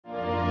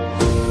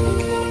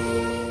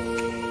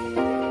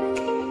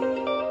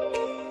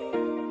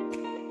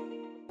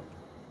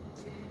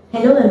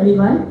Hello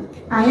everyone,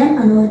 I am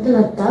Anohita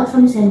Dutta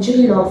from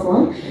Century Law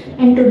Firm,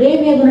 and today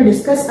we are going to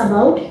discuss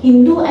about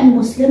Hindu and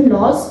Muslim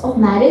laws of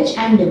marriage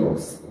and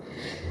divorce.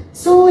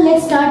 So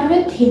let's start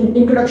with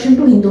introduction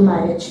to Hindu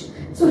marriage.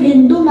 So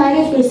Hindu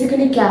marriage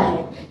basically क्या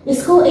है?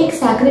 इसको एक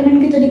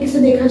सैक्रेमेंट की तरीके से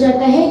देखा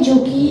जाता है जो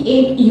कि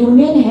एक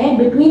यूनियन है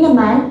between a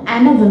man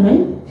and a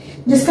woman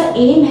जिसका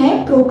एम है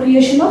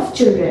प्रोक्रिएशन ऑफ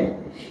चिल्ड्रन.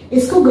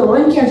 इसको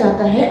गवर्न किया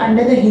जाता है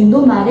under the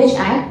Hindu marriage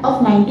act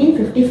of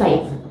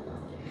 1955.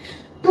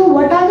 तो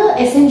what are the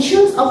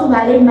essentials of a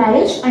valid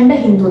marriage under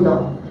Hindu law?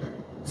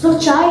 So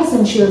 4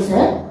 essentials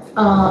है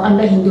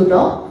अंडर हिंदू लॉ.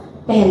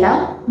 पहला,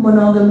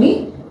 मोनोगमी,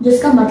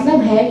 जिसका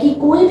मतलब है कि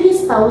कोई भी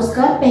स्पाउस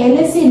का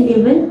पहले से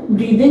लिव इन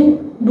ब्रीदिंग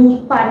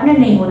पार्टनर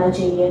नहीं होना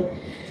चाहिए.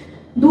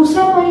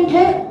 दूसरा पॉइंट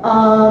है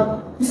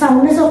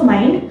soundness of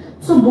mind.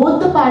 So both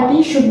the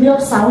parties should be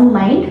of sound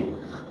mind.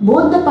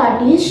 Both the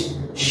parties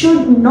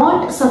should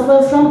not suffer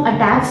from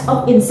attacks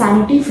of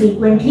insanity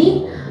frequently,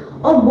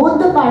 or both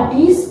the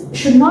parties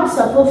should not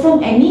suffer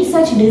from any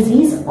such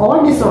disease or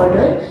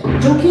disorder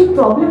जो कि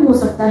problem हो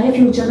सकता है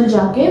future में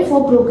जाके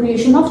for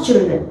procreation of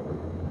children.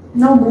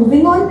 Now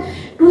moving on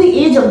to the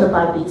age of the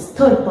parties,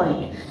 third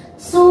point.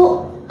 So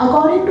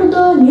according to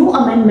the new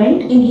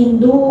amendment in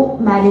Hindu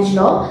marriage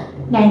law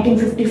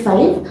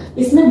 1955,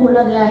 इसमें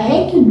बोला गया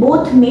है कि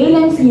both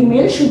male and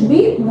female should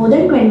be more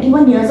than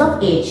 21 years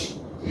of age.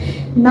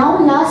 Now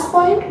last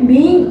point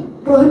being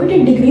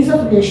prohibited degrees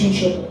of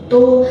relationship. तो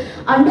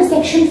under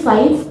section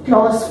 5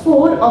 clause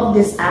 4 of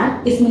this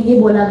act इसमें ये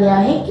बोला गया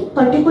है कि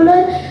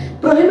पर्टिकुलर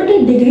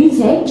प्रोहिबिटेड डिग्रीज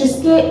है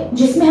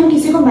जिसमें हम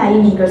किसी को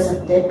मैरी नहीं कर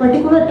सकते.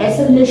 पर्टिकुलर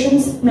ऐसे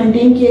रिलेशंस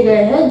मेंटेन किए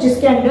गए हैं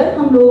जिसके अंडर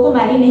हम लोगों को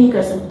मैरी नहीं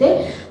कर सकते,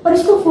 और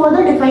इसको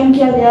फर्दर डिफाइन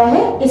किया गया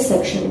है इस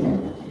सेक्शन में.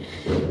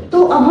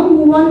 तो अब हम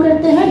मूव ऑन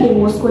करते हैं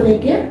डिवोर्स को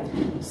लेके.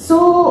 सो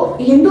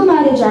हिंदू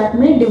मैरिज एक्ट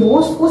में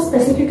डिवोर्स को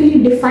स्पेसिफिकली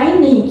डिफाइन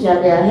नहीं किया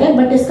गया है,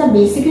 बट इसका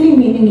बेसिकली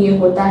मीनिंग ये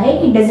होता है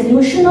कि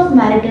dissolution of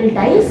marital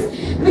ties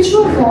which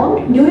were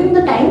formed during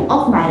the time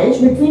of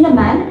marriage between a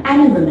man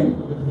and a woman.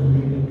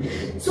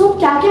 सो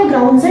क्या क्या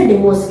ग्राउंड्स है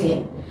डिवोर्स के?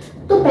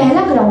 तो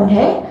पहला ग्राउंड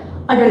है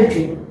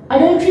अडल्ट्री.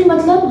 अडल्ट्री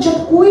मतलब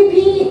जब कोई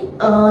भी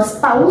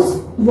स्पाउस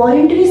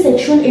वॉलंटरी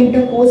सेक्सुअल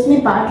इंटरकोर्स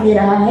में पार्ट ले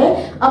रहा है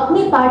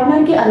अपने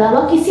पार्टनर के अलावा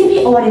किसी भी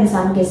और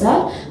इंसान के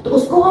साथ, तो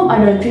उसको हम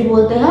अडल्ट्री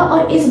बोलते हैं,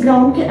 और इस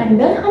ग्राउंड के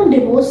अंडर हम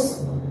डिवोर्स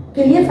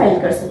के लिए फाइल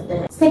कर सकते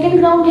हैं. सेकेंड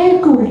ग्राउंड है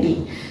क्रूल्टी.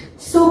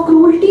 सो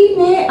क्रूल्टी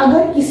में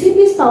अगर किसी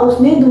भी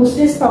स्पाउस ने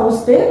दूसरे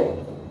स्पाउस पे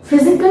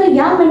फिजिकल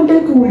या मेंटल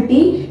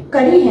क्रूल्टी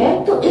करी है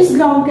तो इस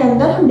ग्राउंड के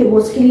अंदर हम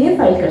डिवोर्स के लिए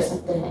फाइल कर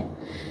सकते हैं.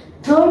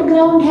 थर्ड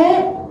ग्राउंड है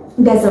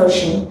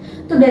डेजर्शन.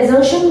 तो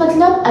डेजर्शन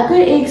मतलब अगर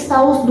एक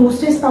स्पाउस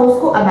दूसरे स्पाउस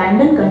को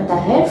अबैंडन करता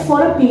है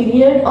for a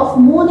period of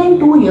more than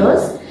 2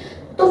 years,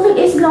 तो फिर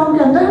इस ग्राउंड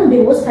के अंदर हम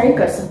डिवोर्स फाइल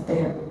कर सकते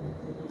हैं.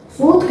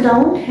 फोर्थ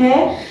ग्राउंड है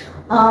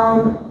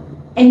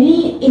एनी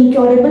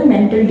इनक्योरेबल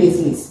मेंटल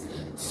डिजीज.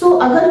 सो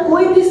अगर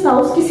कोई भी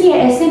स्पाउस किसी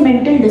ऐसे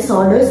मेंटल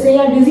डिसऑर्डर से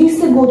या डिजीज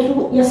से गो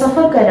थ्रू या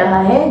सफर कर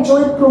रहा है जो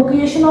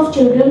प्रोक्रिएशन ऑफ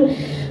चिल्ड्रन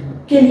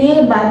के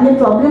लिए बाद में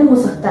प्रॉब्लम हो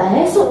सकता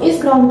है, सो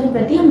इस ग्राउंड के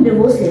प्रति हम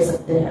डिवोर्स ले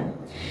सकते हैं.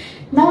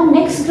 Now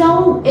next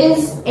ground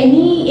is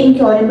any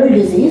incurable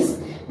disease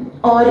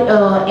or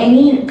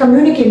any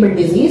communicable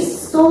disease.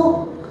 So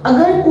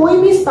अगर कोई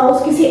भी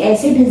स्पाउस किसी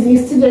ऐसे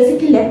डिजीज से जैसे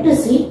कि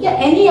लेप्रेसी या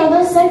any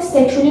other such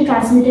sexually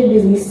transmitted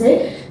disease से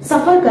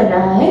सफर कर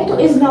रहा है तो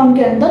इस ग्राउंड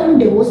के अंदर हम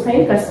डिवोर्स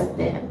फाइल कर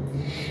सकते हैं.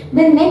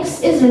 Then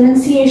next is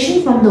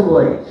renunciation from the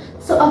world.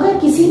 So अगर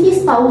किसी भी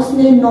स्पाउस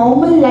ने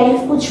नॉर्मल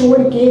लाइफ को छोड़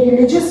के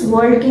रिलीजियस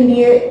वर्ल्ड के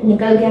लिए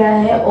निकल गया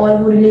है और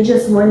वो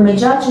रिलीजियस वर्ल्ड में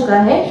जा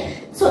चुका है,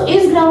 सो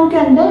इस ग्राउंड के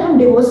अंदर हम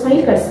डिवोर्स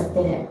फाइल कर सकते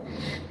हैं.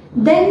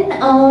 Then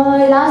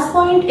last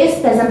point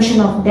is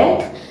प्रेजम्पशन of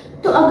death.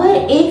 तो अगर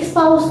एक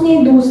स्पाउस ने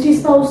दूसरी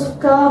स्पाउस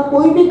का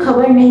कोई भी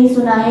खबर नहीं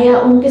सुना है या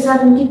उनके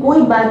साथ उनकी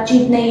कोई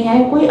बातचीत नहीं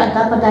है, कोई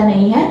अता पता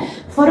नहीं है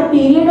for a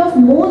period of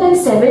more than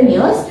 7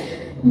 years,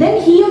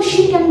 then he और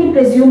शी कैन बी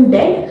प्रेज्यूम्ड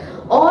डेड,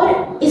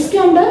 और इसके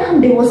अंडर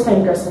हम डिवोर्स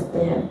फाइल कर सकते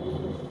हैं.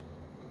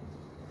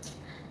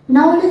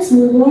 Now let's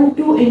move on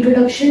to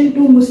introduction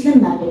to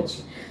Muslim marriage.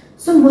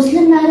 So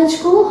Muslim marriage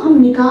को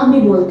हम निकाह भी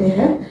बोलते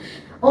हैं,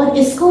 और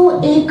इसको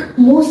एक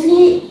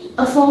mostly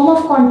a form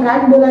of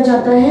contract बोला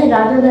जाता है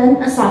रादर देन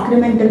अ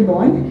सैक्रेमेंटल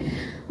बॉन्ड.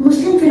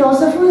 मुस्लिम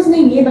फिलोसोफर्स ने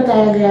ये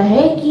बताया गया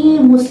है कि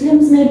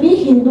मुस्लिम्स में भी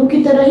हिंदू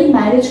की तरह ही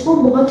मैरिज को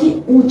बहुत ही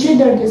ऊंचे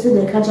दर्जे से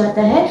देखा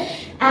जाता है,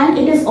 and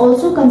it is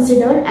also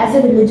considered as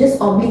a religious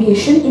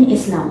obligation in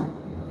Islam.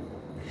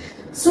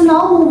 So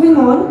now moving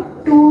on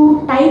two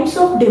types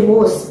of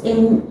divorce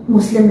in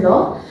Muslim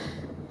law.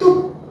 तो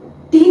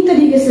 3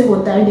 तरीके से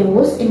होता है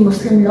डिवोर्स इन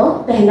मुस्लिम लॉ.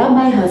 पहला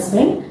बाय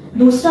हस्बैंड,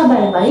 दूसरा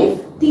बाय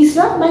वाइफ,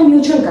 तीसरा बाय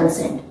म्यूचुअल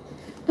कंसेंट.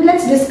 तो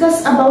let's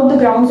discuss about the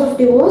grounds of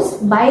divorce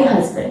bye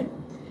husband.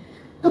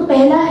 तो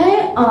पहला है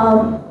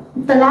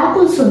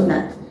तलाकुल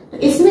सुन्नत. तो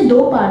इसमें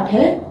 2 पार्ट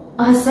है,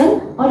 अहसन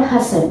और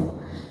हसन.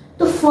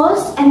 तो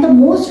first and the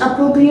most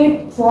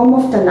appropriate form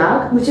of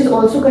तलाक which is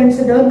also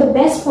considered the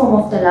best form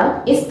of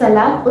तलाक इज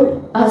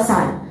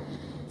तलाक-उल-अहसान.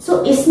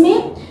 सो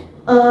इसमें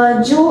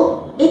जो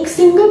एक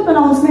सिंगल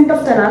प्रोनाउंसमेंट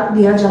ऑफ तलाक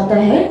दिया जाता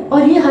है,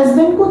 और ये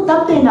हस्बैंड को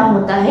तब देना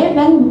होता है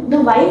when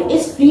the wife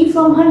is free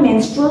from her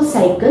menstrual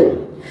cycle.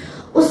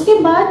 उसके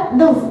बाद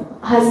the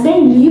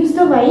husband leaves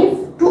the wife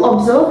to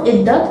observe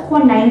इद्दत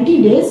for 90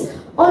 days,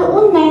 और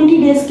उन 90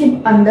 डेज के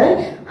अंदर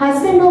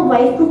हस्बैंड और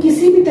वाइफ को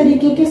किसी भी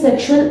तरीके के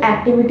सेक्सुअल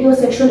एक्टिविटी और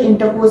सेक्सुअल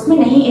इंटरकोर्स में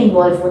नहीं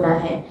इन्वॉल्व होना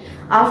है।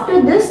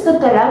 आफ्टर दिस द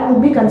तलाक would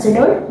be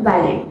considered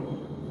valid.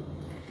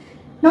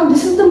 Now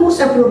this is the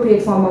most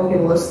appropriate form of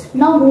divorce.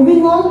 Now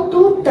moving on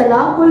to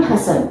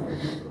Talaq-e-Hasan.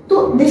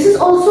 So this is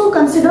also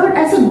considered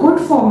as a good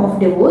form of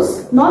divorce,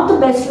 not the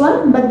best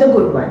one but the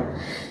good one.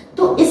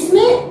 तो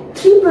इसमें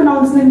 3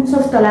 pronouncements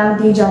of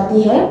तलाक दी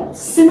जाती है।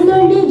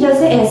 Similarly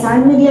जैसे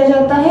एहसान में दिया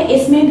जाता है,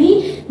 इसमें भी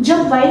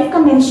जब वाइफ का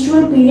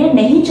मेंस्ट्रुअल पीरियड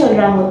नहीं चल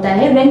रहा होता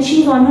है, when she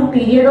is on a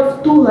period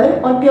of तुहर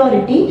और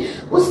प्योरिटी,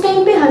 उस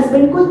टाइम पे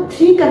हस्बैंड को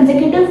 3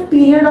 कंसेक्यूटिव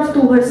पीरियड ऑफ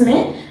तुहर्स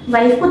में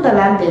वाइफ को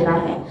तलाक देना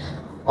है,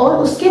 और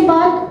उसके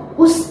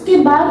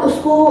बाद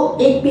उसको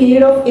एक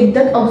पीरियड ऑफ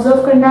इद्दत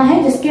ऑब्जर्व करना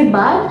है, जिसके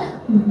बाद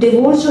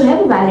डिवोर्स जो है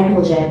वो वैलिड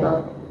हो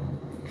जाएगा।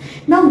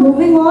 Now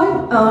moving on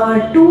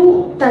to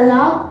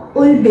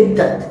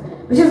तलाक-e-Biddat,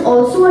 which is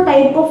also a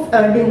type of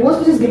divorce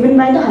which is given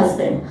by the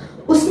husband.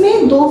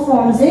 उसमें 2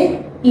 फॉर्म्स है,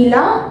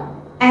 इला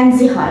एंड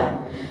जिहार।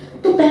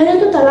 तो पहले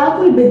तो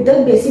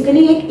तलाक-e-Biddat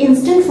बेसिकली एक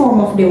इंस्टेंट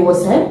फॉर्म ऑफ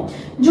डिवोर्स है,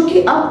 जो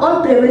कि अब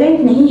और प्रेवलेंट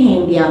नहीं है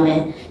इंडिया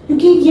में,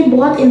 क्योंकि ये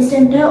बहुत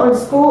इंस्टेंट है और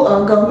इसको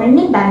गवर्नमेंट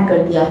ने बैन कर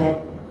दिया है।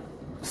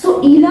 सो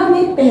इला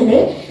में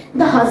पहले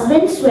the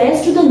husband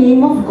swears to the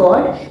name of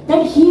God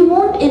that he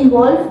won't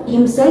involve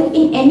himself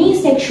in any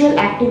sexual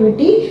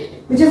activity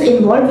which is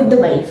involved with the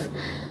wife.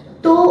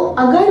 तो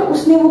अगर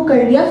उसने वो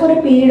कर लिया for a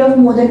period of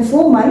more than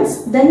 4 months,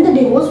 then the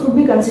divorce would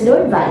be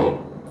considered valid.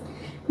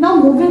 Now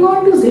moving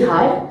on to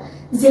zihar.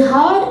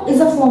 Zihar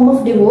is a form of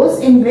divorce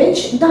in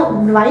which the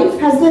wife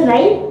has the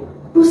right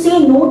to say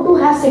no to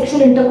have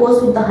sexual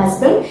intercourse with the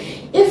husband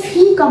if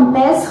he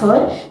compares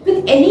her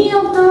with any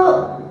of the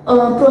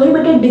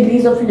prohibited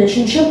degrees of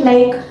relationship,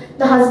 like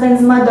the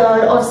husband's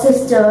mother or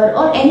sister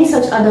or any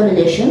such other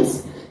relations.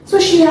 So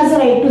she has a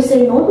right to say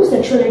no to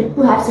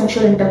have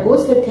sexual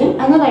intercourse with him,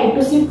 and a right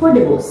to seek for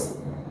divorce.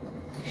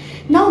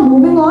 Now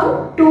moving on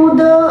to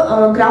the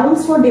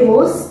grounds for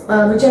divorce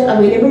which are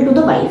available to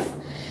the wife.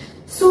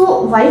 So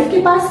wife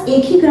के पास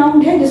एक ही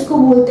ground है जिसको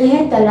बोलते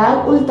हैं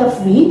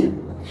तलाक-उल-तफवीद,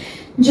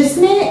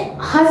 जिसमें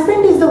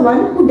husband is the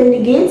one who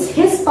delegates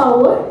his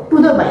power to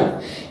the wife.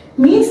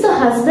 Means the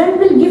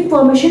husband will give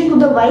permission to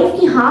the wife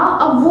कि हाँ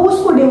अब वो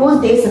उसको डिवोर्स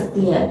दे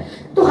सकती है।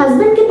 तो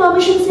हस्बैंड के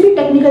परमिशन से भी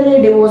टेक्निकली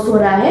डिवोर्स हो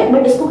रहा है,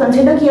 बट इसको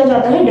कंसिडर किया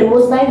जाता है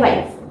डिवोर्स बाय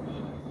वाइफ।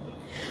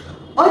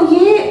 और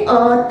ये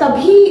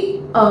तभी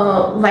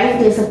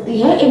वाइफ दे सकती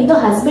है if the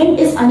husband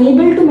is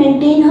unable to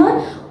maintain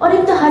हर, और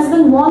if the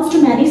husband wants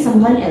to marry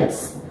someone else.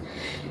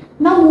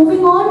 Now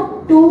moving on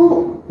to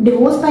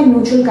divorce by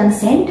mutual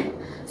consent.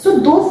 So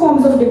 2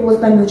 forms of divorce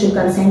by mutual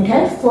consent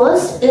है।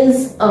 First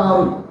is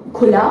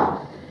खुला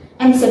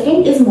and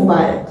second is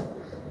मुबारक।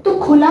 तो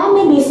खुला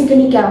में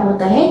basically क्या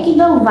होता है कि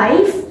the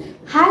wife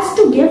has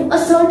to give a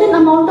certain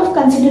amount of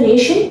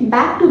consideration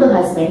back to the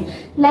husband,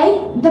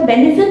 like the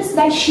benefits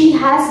that she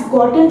has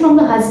gotten from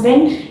the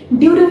husband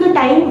during the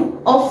time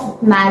of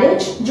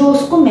marriage, जो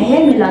उसको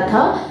मेहर मिला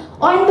था,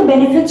 और the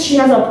benefits she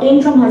has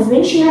obtained from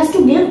husband, she has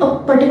to give a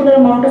particular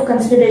amount of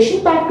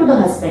consideration back to the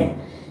husband.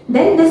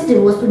 Then this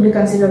divorce will be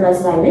considered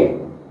as valid.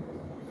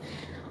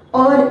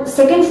 और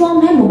second form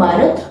है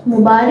मुबारक।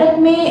 मुबारक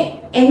में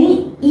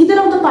either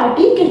of the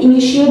party can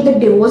initiate the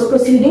divorce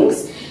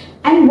proceedings,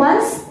 and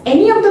once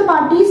any of the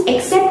parties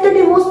accept the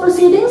divorce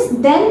proceedings,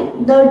 then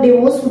the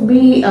divorce would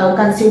be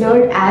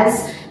considered as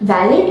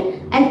valid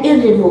and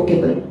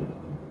irrevocable.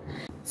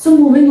 So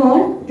moving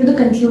on to the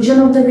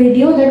conclusion of the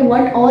video, that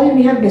what all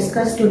we have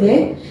discussed today.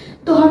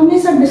 तो हमने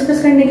सब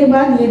discuss करने के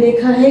बाद ये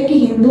देखा है कि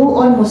हिंदू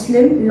और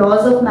मुस्लिम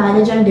laws of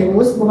marriage and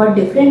divorce बहुत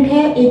डिफरेंट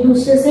है एक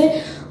दूसरे से,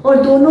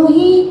 और दोनों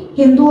ही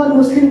हिंदू और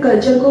मुस्लिम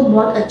कल्चर को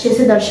बहुत अच्छे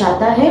से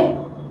दर्शाता है।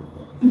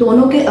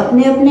 दोनों के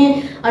अपने अपने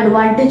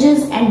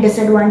एडवांटेजेस एंड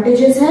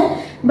डिसएडवांटेजेस हैं,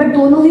 बट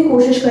दोनों ही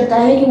कोशिश करता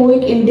है कि वो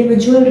एक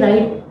इंडिविजुअल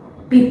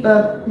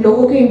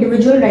लोगों के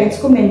इंडिविजुअल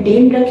राइट्स को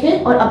मेंटेन रखे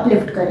और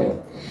अपलिफ्ट करे।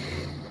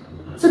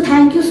 So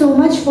thank you so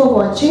much for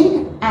watching,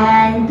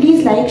 and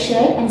please like,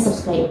 share and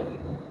subscribe.